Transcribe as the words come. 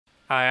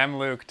Hi, I'm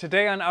Luke.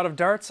 Today on Out of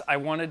Darts, I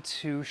wanted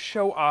to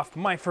show off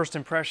my first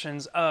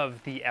impressions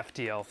of the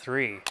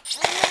FDL3.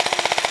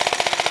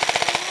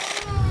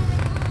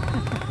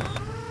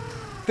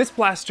 This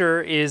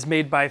blaster is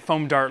made by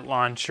Foam Dart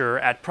Launcher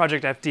at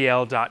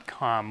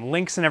projectfdl.com.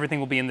 Links and everything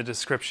will be in the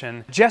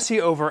description. Jesse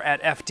over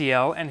at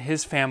FDL and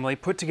his family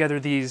put together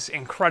these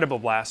incredible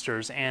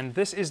blasters, and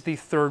this is the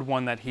third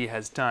one that he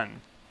has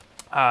done.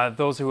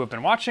 Those who have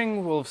been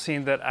watching will have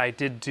seen that I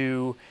did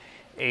do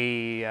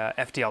a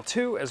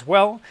FDL2 as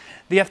well.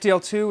 The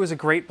FDL2 is a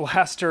great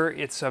blaster.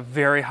 It's a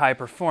very high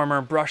performer,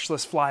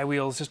 brushless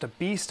flywheels, just a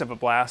beast of a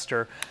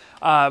blaster.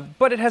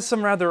 But it has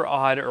some rather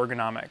odd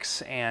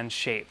ergonomics and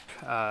shape.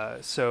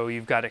 So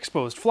you've got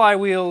exposed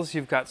flywheels,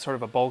 you've got sort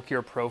of a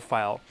bulkier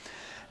profile.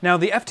 Now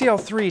the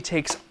FDL3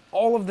 takes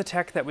all of the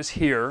tech that was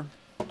here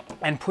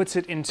and puts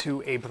it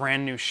into a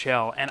brand new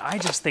shell, and I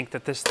just think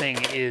that this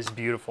thing is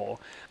beautiful.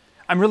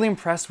 I'm really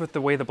impressed with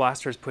the way the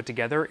blaster is put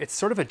together. It's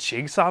sort of a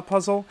jigsaw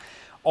puzzle.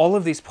 All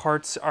of these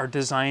parts are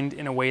designed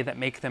in a way that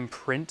make them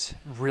print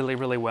really,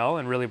 really well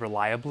and really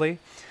reliably.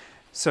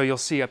 So you'll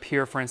see up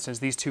here, for instance,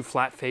 these two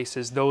flat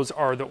faces, those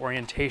are the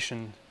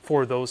orientation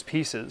for those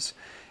pieces.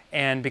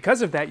 And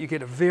because of that, you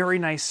get a very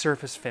nice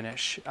surface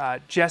finish.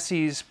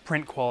 Jesse's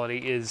print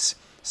quality is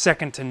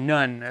second to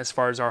none as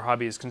far as our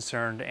hobby is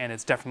concerned, and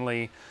it's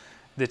definitely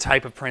the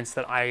type of prints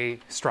that I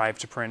strive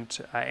to print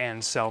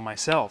and sell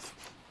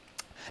myself.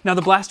 Now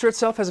the blaster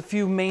itself has a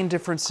few main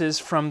differences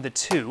from the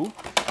two.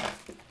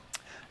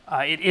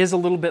 It is a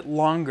little bit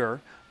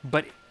longer,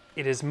 but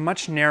it is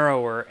much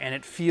narrower and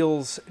it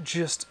feels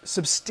just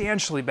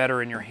substantially better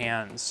in your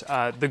hands.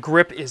 The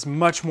grip is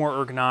much more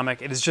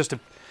ergonomic. It is just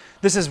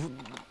this is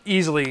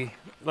easily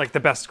like the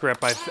best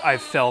grip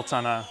I've felt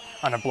on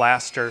a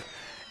blaster,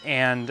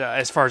 and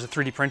as far as a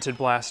 3D printed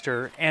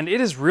blaster, and it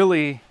is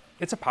really,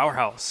 it's a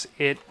powerhouse.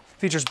 It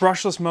features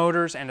brushless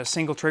motors and a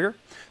single trigger.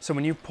 So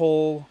when you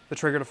pull the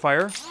trigger to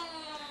fire,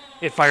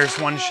 it fires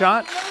one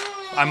shot.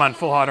 I'm on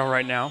full auto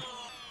right now.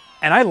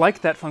 And I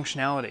like that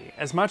functionality.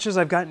 As much as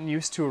I've gotten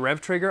used to a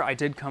rev trigger, I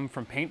did come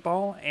from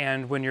paintball,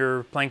 and when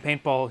you're playing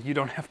paintball, you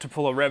don't have to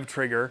pull a rev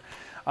trigger,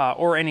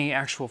 or any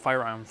actual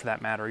firearm for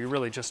that matter. You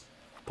really just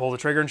pull the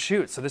trigger and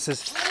shoot. So this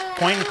is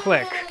point and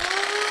click.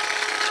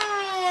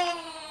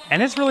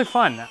 And it's really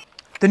fun.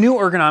 The new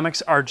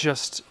ergonomics are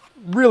just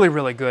really,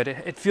 really good.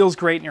 It feels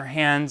great in your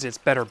hands. It's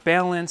better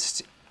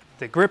balanced.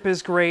 The grip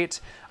is great.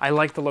 I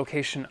like the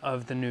location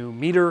of the new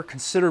meter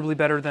considerably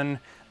better than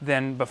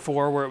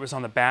before, where it was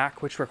on the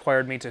back, which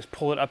required me to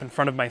pull it up in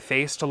front of my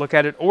face to look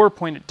at it or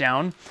point it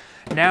down.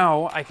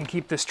 Now I can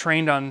keep this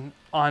trained on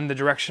the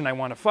direction I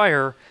want to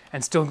fire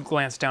and still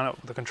glance down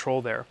at the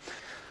control there.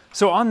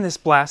 So on this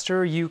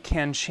blaster, you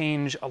can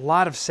change a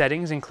lot of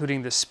settings,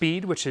 including the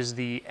speed, which is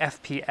the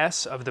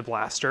FPS of the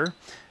blaster,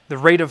 the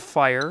rate of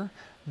fire,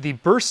 the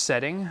burst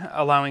setting,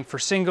 allowing for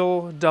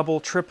single, double,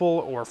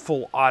 triple, or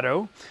full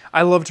auto.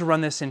 I love to run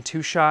this in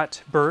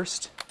 2-shot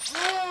burst.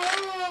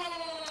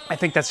 I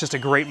think that's just a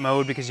great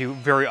mode because you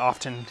very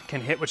often can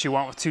hit what you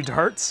want with 2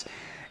 darts.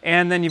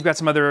 And then you've got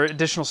some other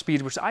additional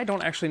speeds, which I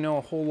don't actually know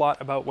a whole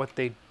lot about what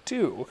they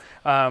do.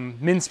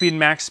 Min speed,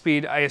 max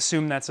speed, I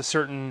assume that's a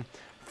certain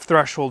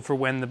threshold for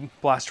when the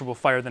blaster will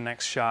fire the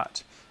next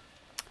shot.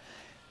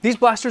 These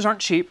blasters aren't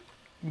cheap,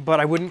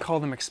 but I wouldn't call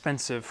them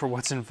expensive for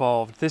what's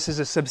involved. This is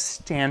a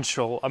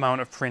substantial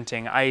amount of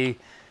printing. I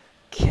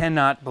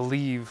cannot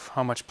believe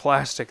how much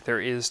plastic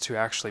there is to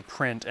actually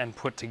print and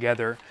put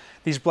together.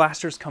 These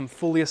blasters come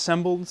fully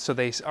assembled, so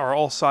they are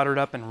all soldered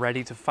up and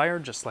ready to fire,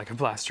 just like a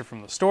blaster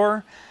from the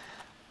store.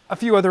 A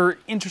few other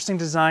interesting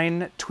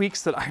design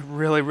tweaks that I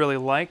really, really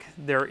like.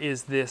 There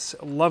is this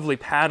lovely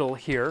paddle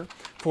here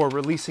for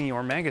releasing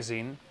your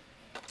magazine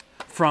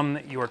from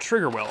your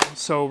trigger well.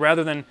 So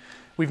rather than,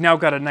 we've now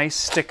got a nice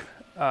stick,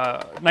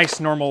 nice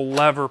normal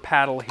lever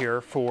paddle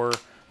here for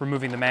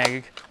removing the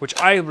mag, which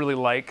I really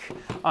like.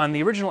 On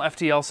the original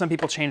FDL, some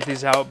people changed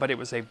these out, but it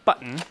was a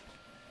button,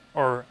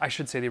 or I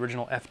should say the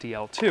original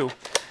FDL2.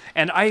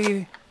 And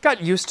I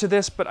got used to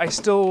this, but I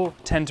still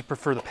tend to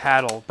prefer the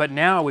paddle. But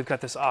now we've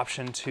got this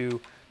option to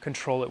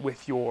control it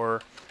with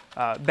your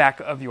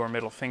back of your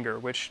middle finger,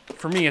 which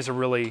for me is a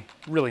really,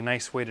 really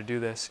nice way to do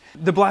this.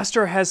 The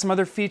blaster has some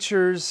other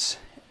features,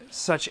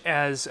 such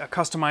as a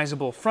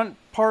customizable front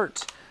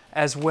part,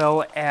 as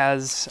well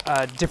as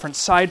different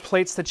side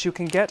plates that you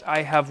can get.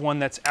 I have one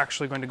that's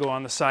actually going to go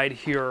on the side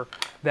here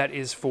that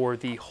is for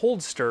the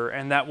holster,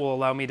 and that will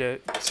allow me to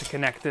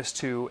connect this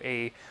to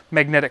a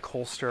magnetic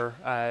holster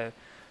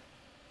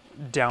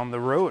down the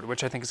road,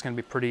 which I think is going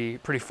to be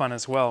pretty fun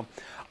as well.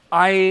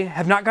 I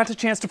have not got a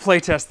chance to play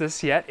test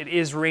this yet. It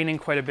is raining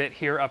quite a bit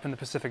here up in the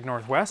Pacific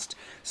Northwest,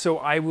 so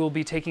I will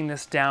be taking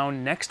this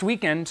down next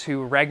weekend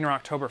to Ragnar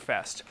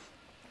Oktoberfest.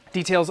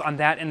 Details on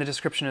that in the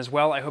description as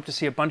well. I hope to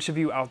see a bunch of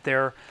you out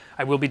there.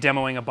 I will be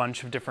demoing a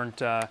bunch of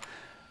different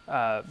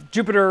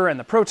Jupiter and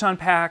the Proton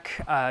Pack.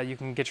 You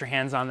can get your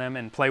hands on them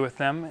and play with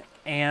them.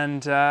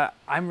 And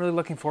I'm really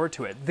looking forward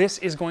to it. This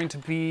is going to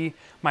be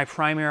my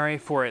primary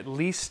for at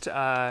least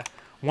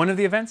one of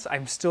the events.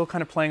 I'm still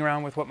kind of playing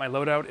around with what my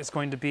loadout is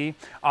going to be.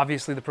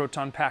 Obviously the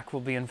Proton Pack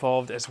will be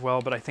involved as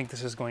well, but I think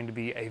this is going to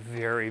be a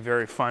very,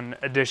 very fun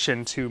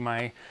addition to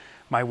my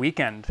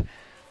weekend.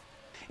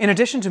 In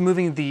addition to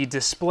moving the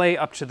display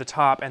up to the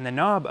top and the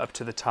knob up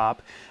to the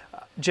top,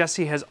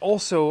 Jesse has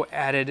also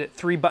added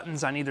 3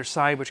 buttons on either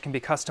side which can be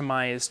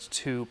customized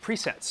to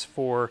presets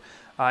for,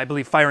 I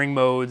believe, firing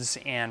modes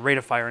and rate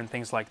of fire and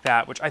things like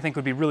that, which I think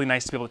would be really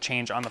nice to be able to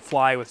change on the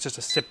fly with just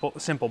a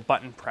simple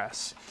button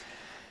press.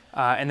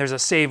 And there's a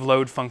save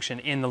load function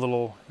in the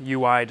little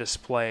UI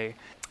display.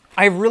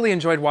 I really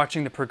enjoyed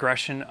watching the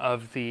progression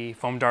of the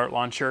foam dart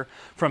launcher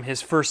from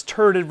his first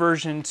turreted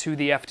version to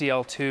the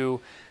FDL2,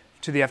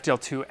 to the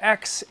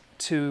FDL2X,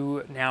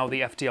 to now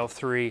the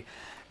FDL3.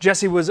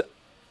 Jesse was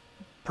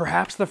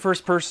perhaps the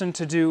first person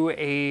to do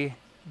a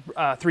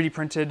 3D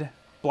printed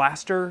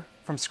blaster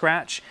from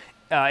scratch.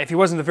 If he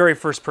wasn't the very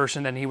first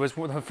person, then he was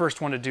the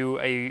first one to do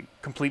a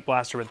complete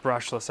blaster with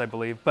brushless, I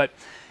believe. But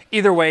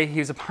either way,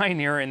 he's a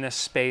pioneer in this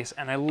space,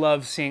 and I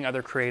love seeing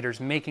other creators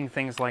making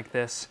things like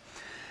this.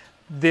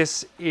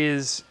 This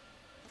is,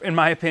 in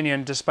my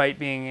opinion, despite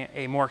being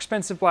a more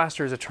expensive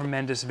blaster, is a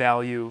tremendous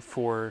value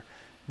for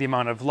the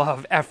amount of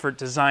love, effort,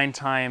 design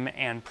time,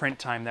 and print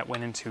time that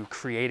went into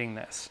creating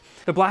this.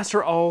 The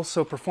blaster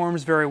also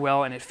performs very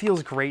well, and it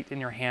feels great in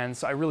your hands,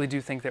 so I really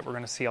do think that we're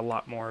going to see a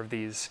lot more of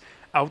these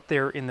out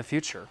there in the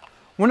future.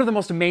 One of the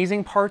most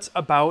amazing parts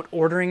about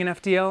ordering an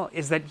FDL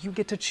is that you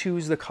get to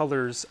choose the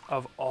colors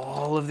of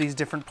all of these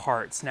different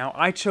parts. Now,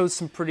 I chose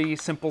some pretty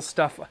simple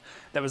stuff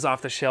that was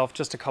off the shelf,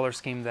 just a color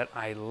scheme that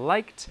I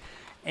liked,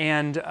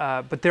 and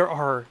but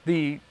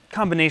the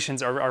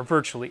combinations are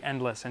virtually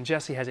endless, and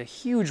Jesse has a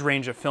huge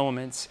range of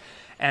filaments,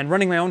 and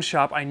running my own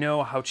shop, I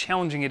know how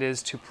challenging it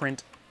is to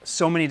print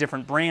so many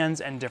different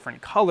brands and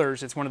different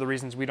colors. It's one of the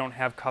reasons we don't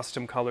have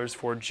custom colors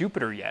for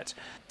Jupiter yet.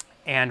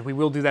 And we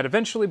will do that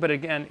eventually, but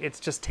again, it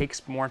just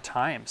takes more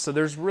time. So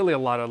there's really a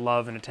lot of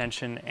love and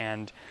attention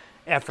and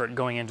effort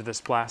going into this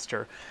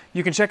blaster.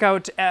 You can check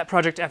out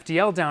Project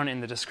FDL down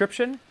in the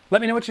description.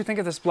 Let me know what you think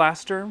of this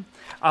blaster.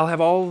 I'll have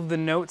all the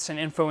notes and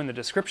info in the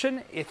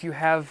description. If you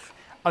have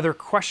other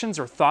questions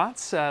or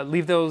thoughts,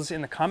 leave those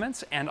in the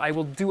comments, and I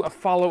will do a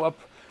follow-up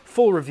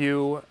full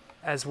review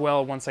as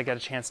well once I get a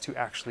chance to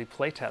actually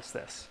playtest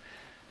this.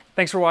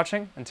 Thanks for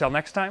watching. Until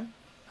next time,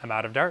 I'm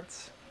out of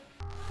darts.